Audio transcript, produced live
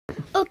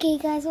Okay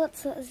guys,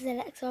 what's up? This is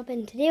Alex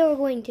Robin. Today we're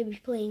going to be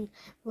playing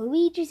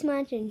Luigi's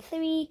Mansion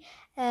 3,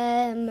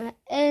 and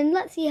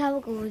let's see how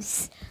it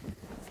goes.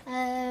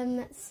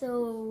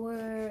 So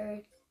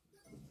we're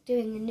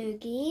doing a new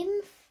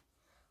game.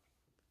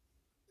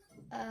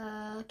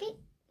 Okay.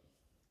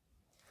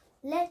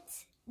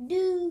 Let's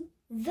do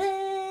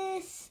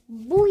this,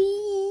 boy!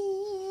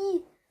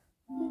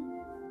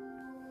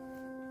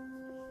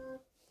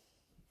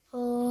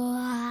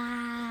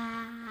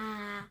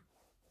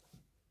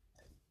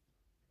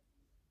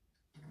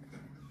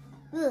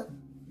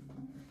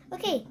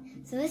 Okay,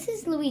 so this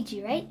is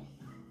Luigi, right?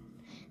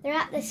 They're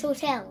at this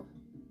hotel.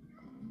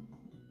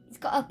 He's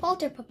got a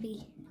polter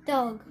puppy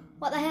dog.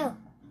 What the hell?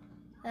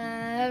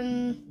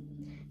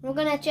 We're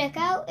gonna check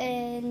out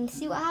and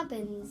see what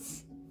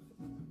happens.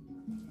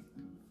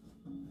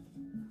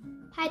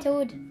 Hi,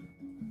 Toad.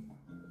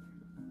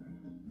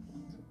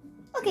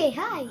 Okay,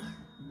 hi.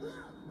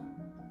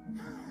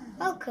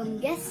 Welcome,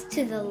 guests,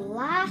 to the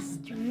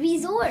last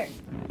resort.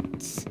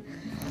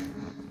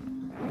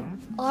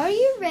 Are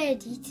you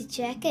ready to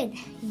check in?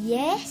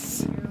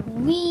 Yes,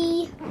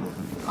 we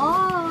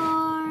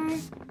are.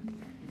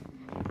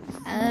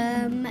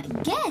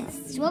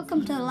 Guests,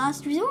 welcome to the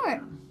last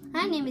resort.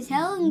 My name is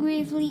Helen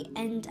Gravely,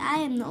 and I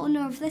am the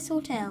owner of this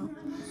hotel.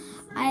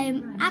 I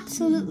am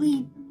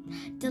absolutely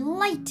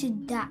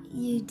delighted that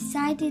you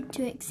decided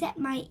to accept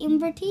my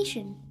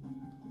invitation.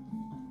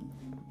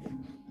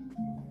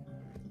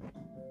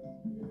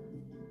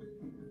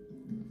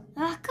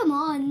 Ah, come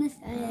on, the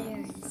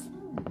stairs.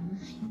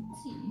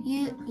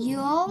 You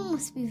all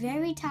must be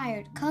very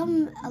tired.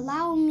 Come,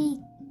 allow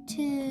me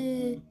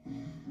to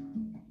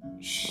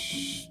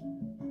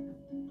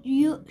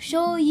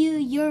show you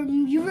your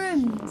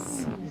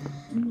rooms.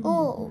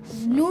 Oh,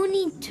 no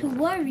need to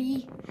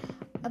worry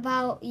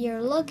about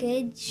your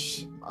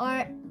luggage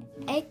or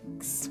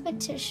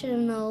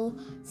exceptional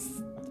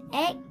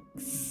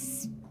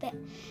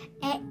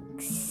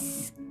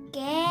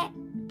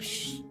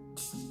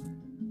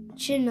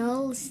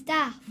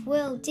staff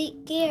will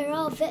take care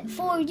of it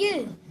for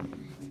you.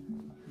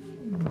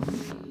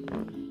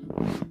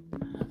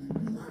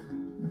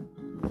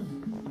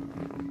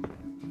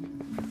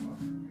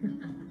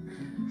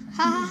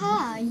 Ha ha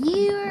ha,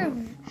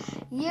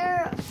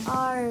 you're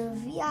our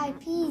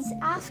VIPs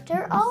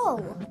after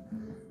all.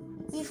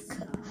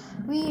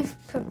 We've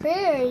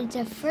prepared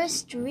a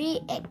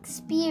first-rate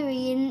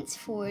experience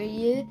for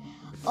you.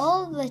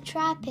 All the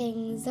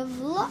trappings of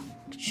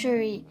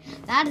luxury.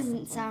 That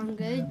doesn't sound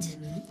good.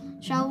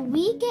 Shall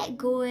we get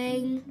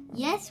going?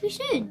 Yes, we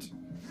should.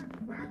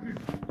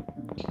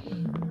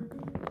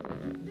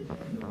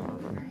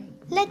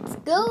 Let's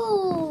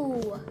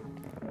go.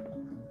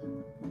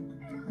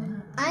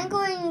 I'm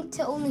going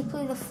to only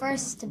play the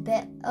first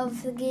bit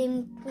of the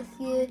game with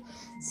you,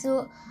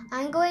 so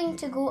I'm going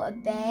to go to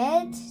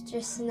bed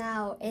just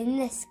now in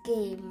this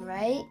game,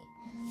 right?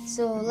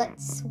 So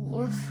let's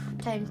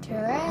time to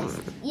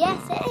rest.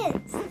 Yes, it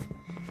is.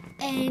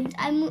 And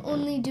I'm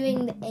only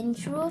doing the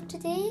intro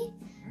today.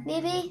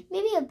 Maybe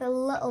a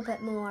little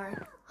bit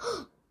more.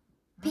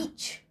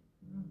 Peach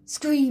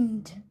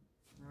screamed.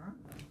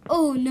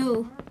 Oh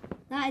no,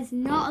 that is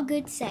not a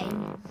good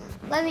sign.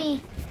 Let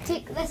me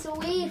take this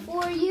away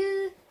for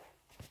you.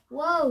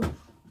 Whoa.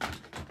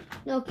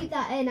 No, keep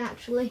that in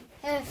actually.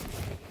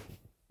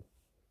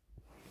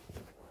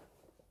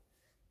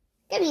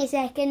 Give me a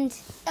second.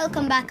 It'll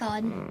come back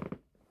on.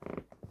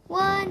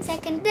 1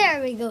 second.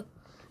 There we go.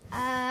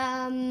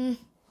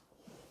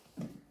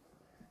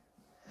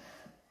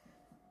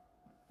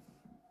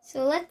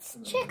 So let's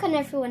check on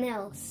everyone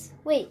else.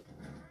 Wait,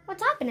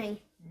 what's happening?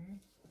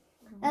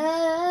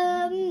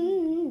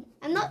 I'm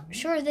not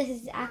sure this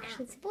is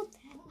actually supposed to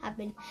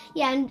happen.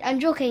 Yeah, I'm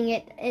joking.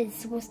 It is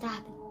supposed to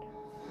happen.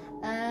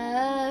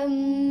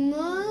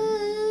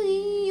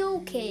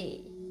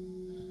 Okay.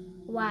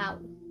 Wow.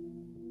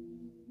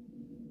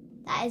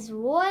 That is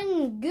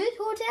one good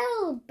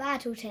hotel,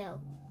 bad hotel.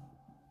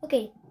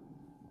 Okay.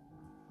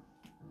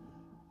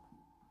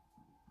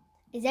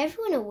 Is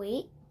everyone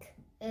awake?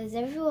 Is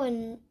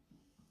everyone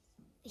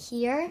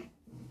here?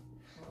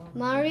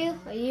 Mario,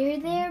 are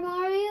you there,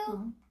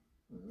 Mario?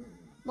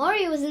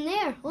 Mario isn't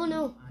there. Oh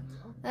no.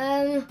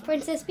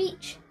 Princess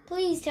Peach,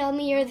 please tell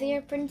me you're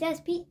there,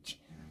 Princess Peach.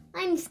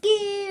 I'm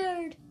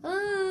scared.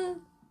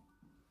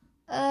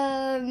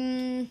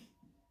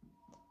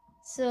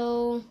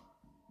 So,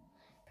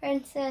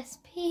 Princess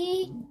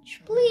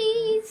Peach,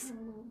 please.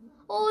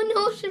 Oh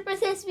no,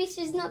 Princess Peach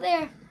is not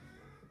there.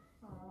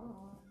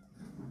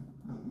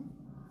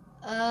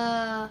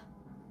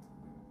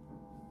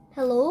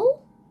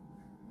 Hello?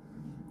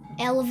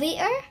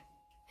 Elevator?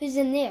 Who's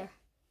in there?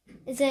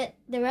 Is it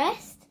the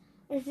rest?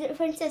 Is it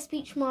Princess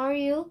Peach,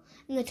 Mario,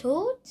 and the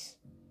Toads?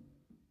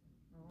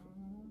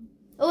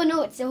 Oh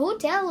no, it's the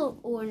hotel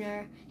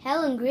owner,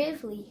 Helen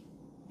Gravely.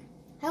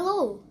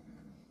 Hello.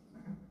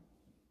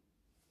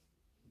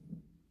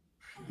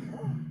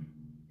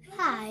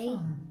 Hi.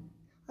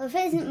 Well, if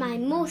it isn't my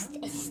most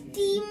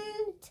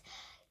esteemed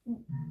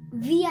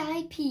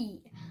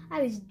VIP,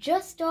 I was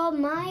just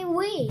on my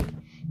way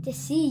to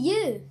see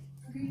you.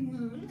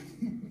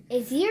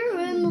 Is your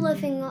room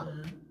living up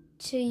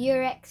to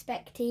your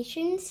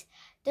expectations?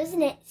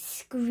 Doesn't it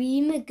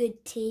scream a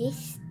good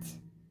taste?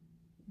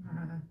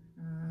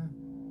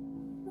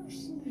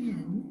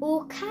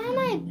 Oh, can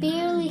I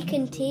barely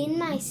contain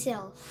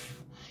myself?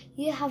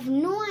 You have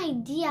no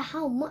idea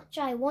how much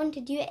I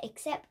wanted you to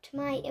accept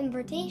my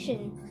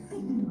invitation.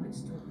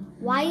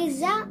 Why is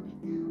that?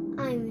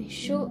 I'm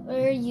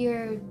sure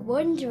you're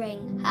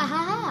wondering. Ha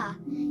ha ha!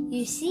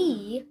 You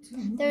see,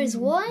 there's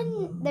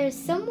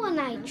someone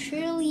I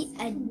truly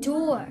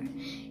adore.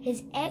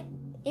 His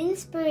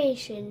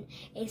inspiration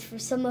is for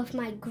some of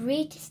my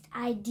greatest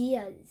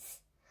ideas,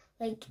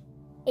 like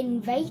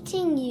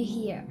inviting you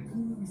here.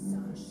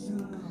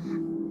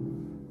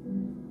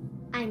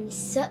 I'm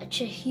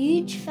such a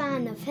huge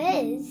fan of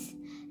his.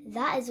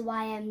 That is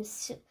why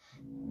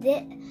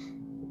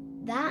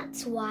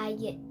that's why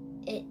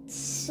it's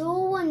so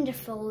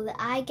wonderful that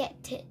I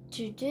get to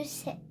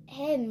introduce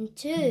him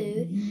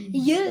to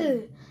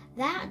you.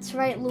 That's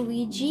right,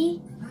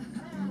 Luigi.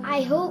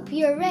 I hope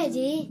you're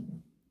ready.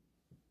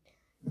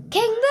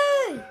 King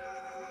Boo!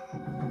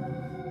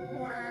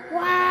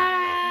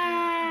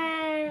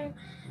 Wow!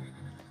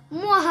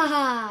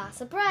 Mwahaha!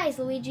 Surprise,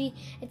 Luigi.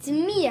 It's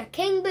me,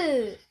 King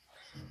Boo.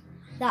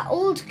 That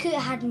old coot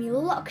had me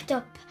locked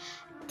up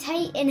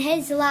tight in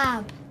his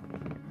lab.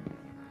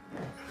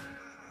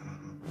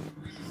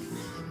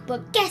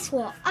 But guess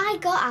what? I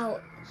got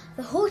out.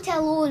 The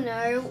hotel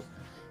owner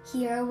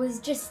here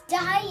was just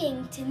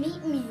dying to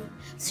meet me,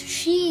 so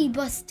she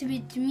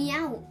busted me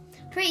out.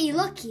 Pretty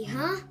lucky,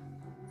 huh?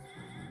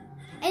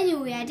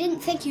 Anyway, I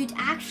didn't think you'd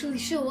actually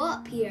show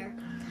up here.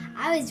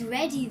 I was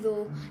ready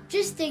though,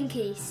 just in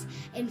case.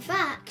 In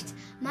fact,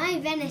 my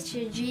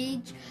Venetia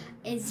Jade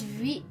is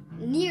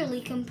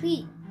nearly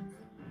complete.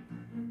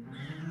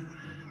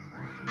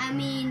 I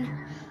mean,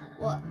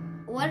 what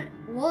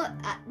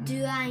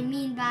do I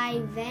mean by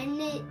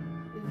vengeance?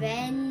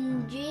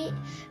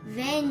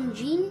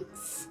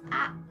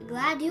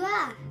 Glad you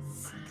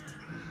asked.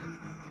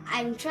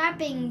 I'm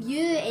trapping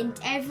you and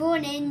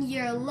everyone in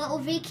your little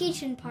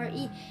vacation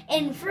party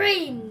in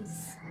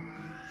frames.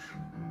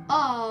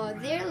 Oh,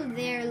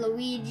 there,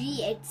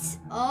 Luigi.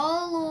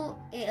 It'll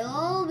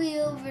all be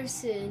over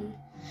soon.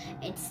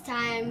 It's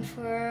time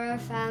for a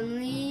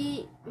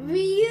family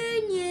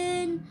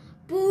reunion.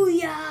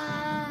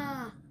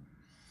 Booyah!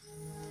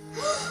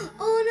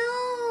 Oh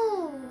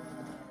no!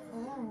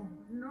 Oh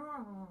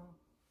no!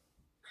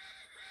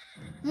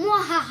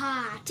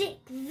 Mwahaha!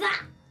 Take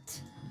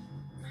that!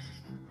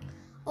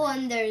 Oh,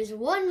 and there's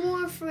one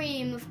more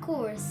frame, of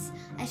course.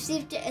 I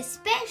saved it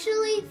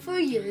especially for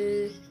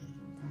you.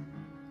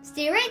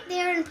 Stay right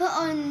there and put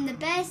on the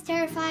best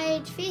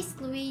terrified face,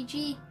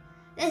 Luigi.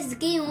 This is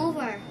game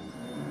over.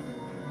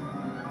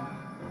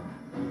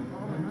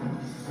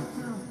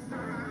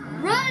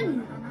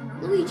 Run!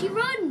 Luigi,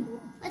 run!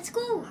 Let's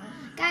go!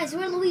 Guys,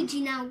 we're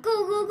Luigi now.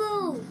 Go, go,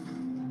 go!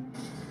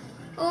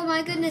 Oh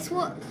my goodness,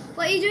 what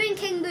are you doing,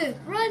 King Boo?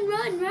 Run,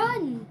 run,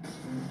 run!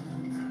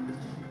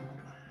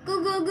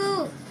 Go, go,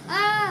 go!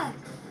 Ah!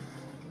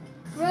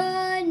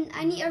 Run!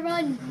 I need to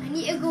run. I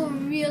need to go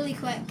really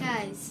quick,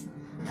 guys.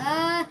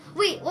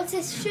 Wait, what's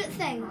this shoot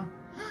thing?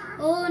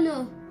 Oh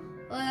no.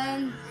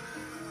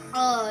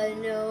 Oh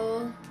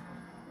no.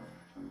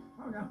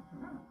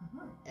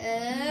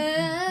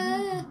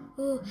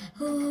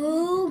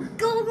 Go,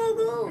 go,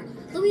 go!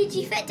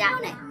 Luigi, fit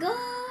down it. Go!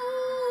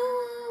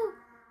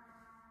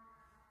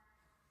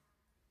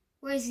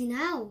 Where is he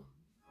now?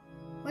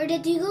 Where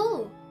did he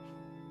go?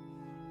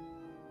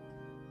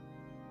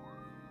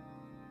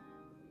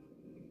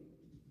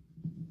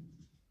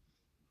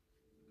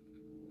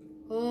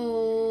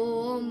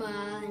 Oh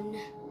man.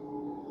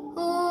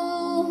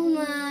 Oh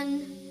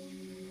man.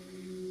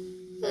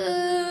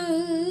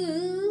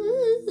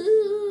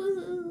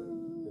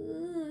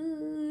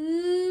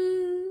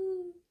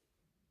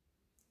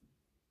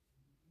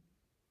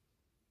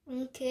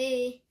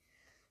 Okay,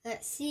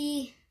 let's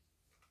see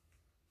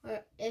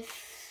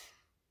if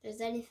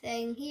there's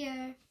anything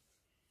here.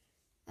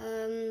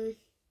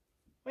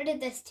 Where did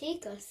this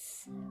take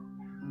us?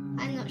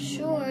 I'm not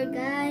sure,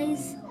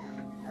 guys.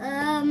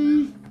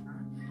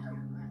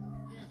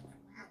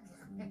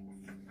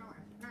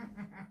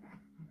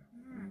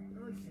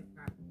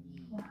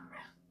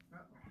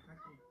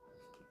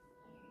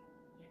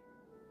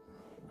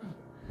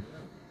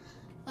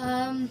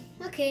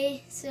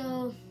 Okay,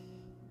 so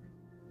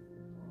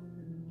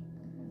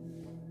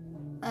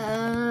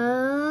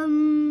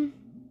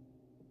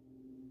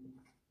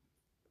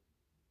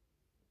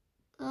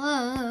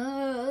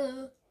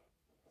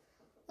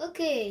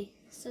okay,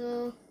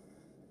 so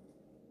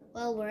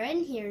well, we're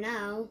in here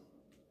now.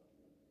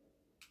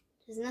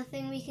 There's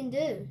nothing we can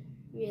do,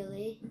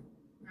 really.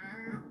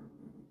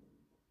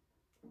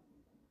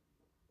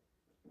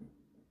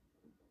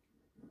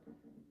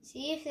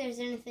 See if there's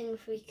anything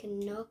if we can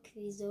knock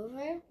these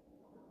over.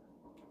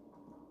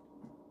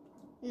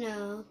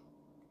 No.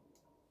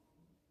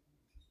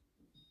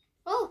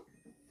 Oh!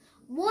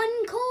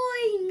 1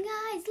 coin,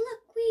 guys!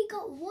 Look, we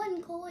got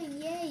 1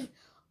 coin, yay!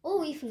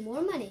 Oh, even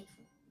more money.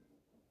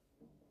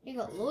 You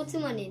got loads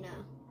of money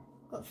now.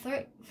 Got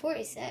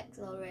 46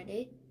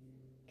 already.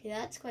 Okay,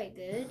 that's quite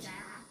good.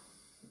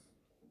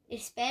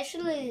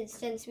 Especially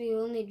since we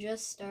only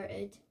just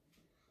started.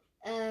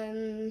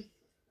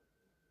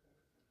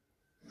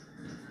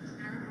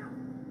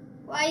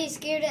 Why are you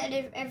scared at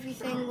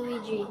everything,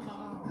 Luigi?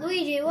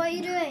 Luigi, what are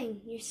you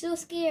doing? You're so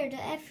scared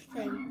at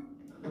everything.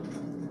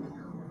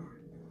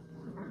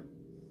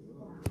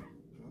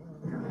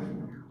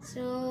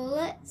 So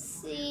let's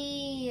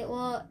see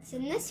what's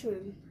in this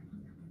room.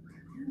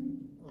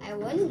 I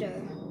wonder.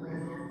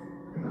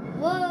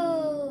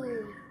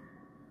 Whoa!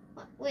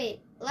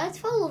 Wait, let's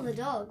follow the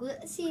dog.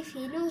 Let's see if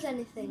he knows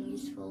anything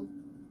useful.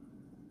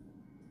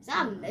 Is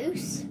that a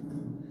mouse?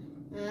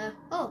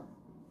 Oh,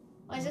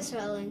 why is this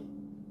swelling?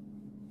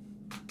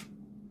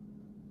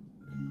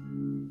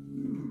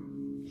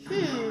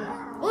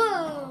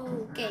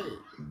 Whoa, okay.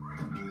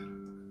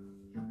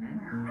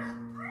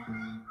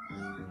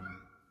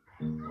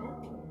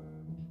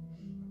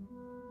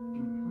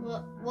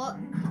 What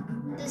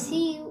does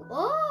he,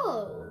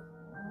 oh!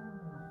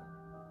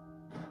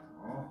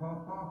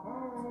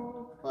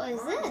 What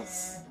is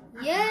this?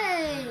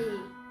 Yay!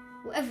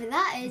 Whatever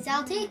that is,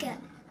 I'll take it.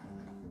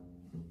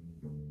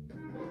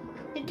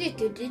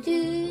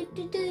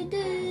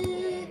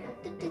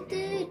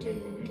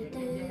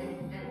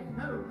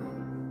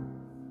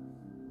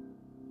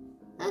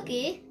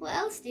 Okay, what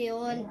else do you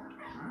want?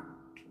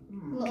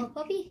 Little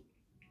puppy?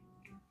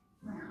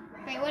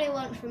 Right, what do you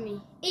want from me?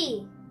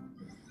 E.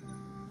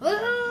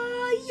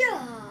 Oh,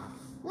 yeah!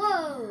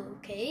 Whoa,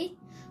 okay.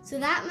 So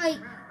that might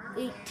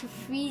like to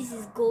freeze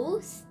his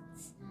ghosts.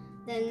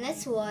 Then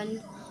this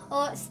one,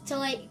 oh, it's to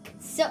like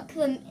suck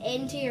them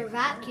into your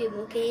vacuum,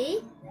 okay?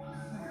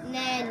 And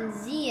then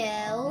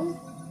ZL,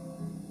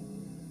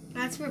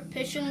 that's for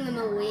pushing them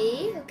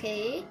away,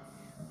 okay?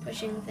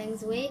 Pushing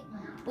things away.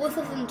 Both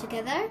of them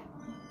together.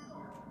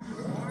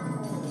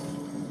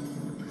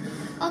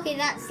 Okay,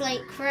 that's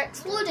like for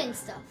exploding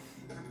stuff.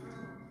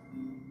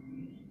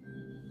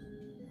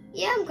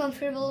 Yeah, I'm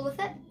comfortable with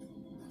it.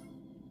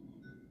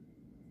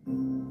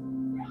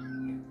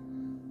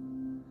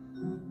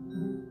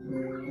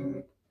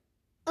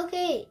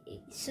 Okay,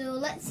 so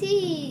let's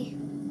see.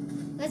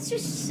 Let's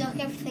just suck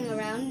everything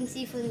around and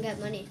see if we can get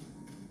money.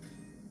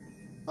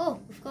 Oh,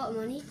 we've got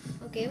money.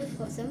 Okay, we've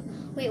got some.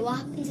 Wait, what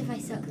happens if I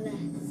suck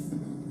this?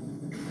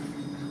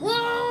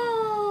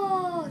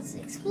 Whoa! It's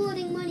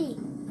exploding money.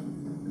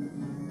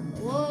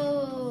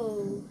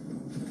 Whoa.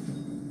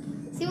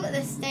 See what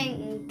this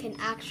thing can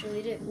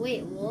actually do.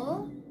 Wait,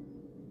 what?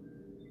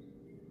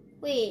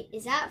 Wait,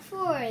 is that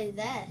for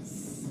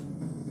this?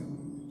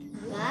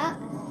 That?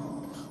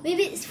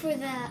 Maybe it's for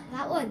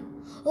that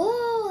one.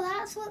 Oh,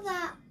 that's what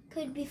that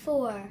could be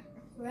for.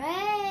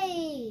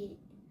 Right.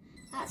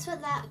 That's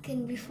what that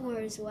can be for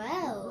as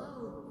well.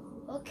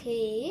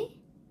 Okay.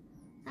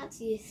 That's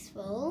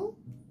useful.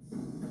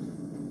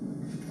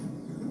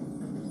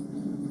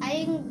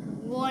 I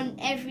want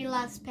every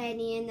last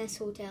penny in this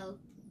hotel.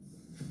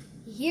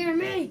 You hear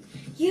me?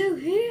 You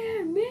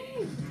hear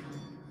me?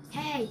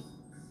 Hey,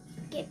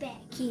 get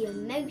back here,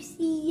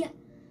 mousey.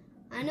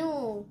 I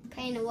know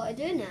kind of what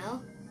to do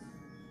now.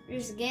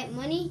 Just get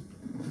money,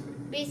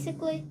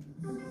 basically.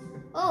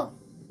 Oh,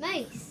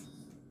 nice.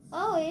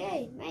 Oh,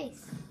 yay,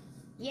 nice.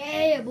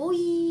 Yeah,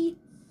 boy.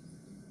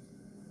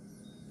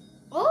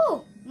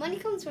 Oh, money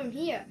comes from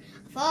here.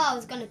 I thought I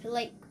was going to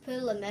like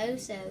pull a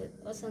mouse out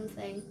or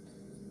something.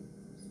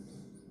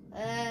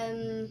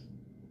 Can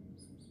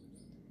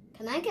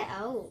I get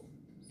out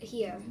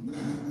here?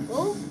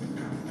 Oh,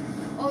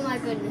 oh my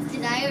goodness,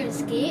 did I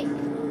escape?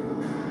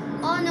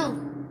 Oh no.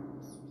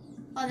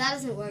 Oh, that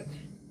doesn't work.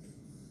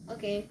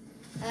 Okay.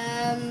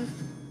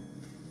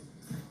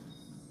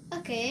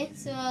 Okay,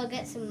 so I'll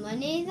get some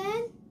money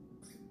then.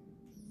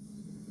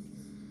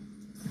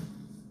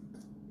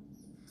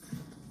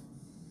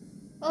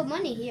 Oh,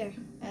 money here.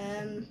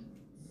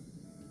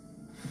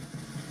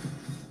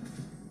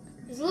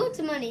 There's loads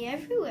of money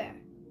everywhere.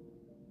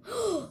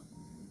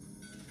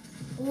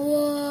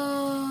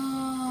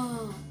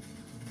 Whoa!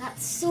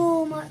 That's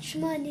so much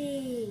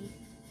money.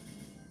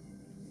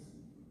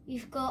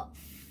 We've got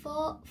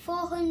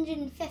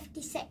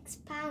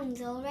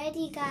 £456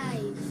 already,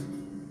 guys.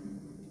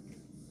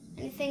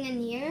 Anything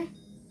in here?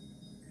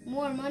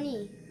 More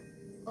money.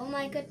 Oh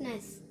my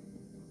goodness.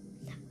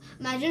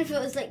 Imagine if it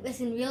was like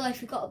this in real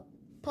life. You got a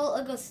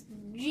poltergust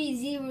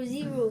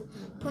G00.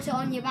 Put it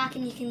on your back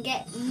and you can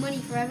get money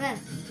forever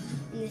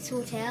in this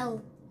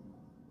hotel.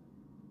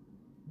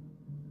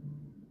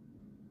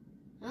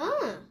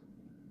 Ah.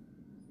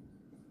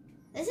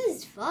 This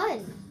is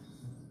fun.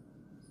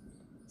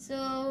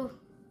 So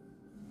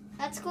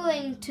that's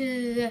going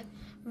to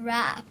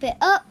wrap it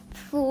up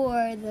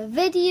for the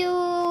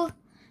video.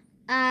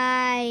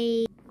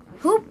 I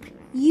hope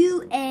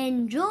you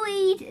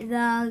enjoyed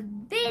the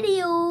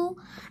video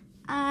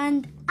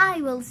and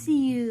I will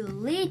see you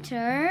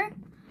later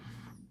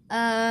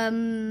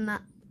in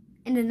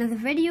another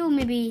video,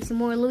 maybe some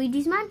more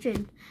Luigi's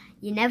Mansion.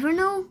 You never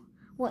know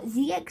what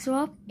ZX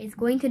Rob is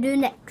going to do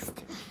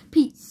next.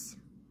 Peace.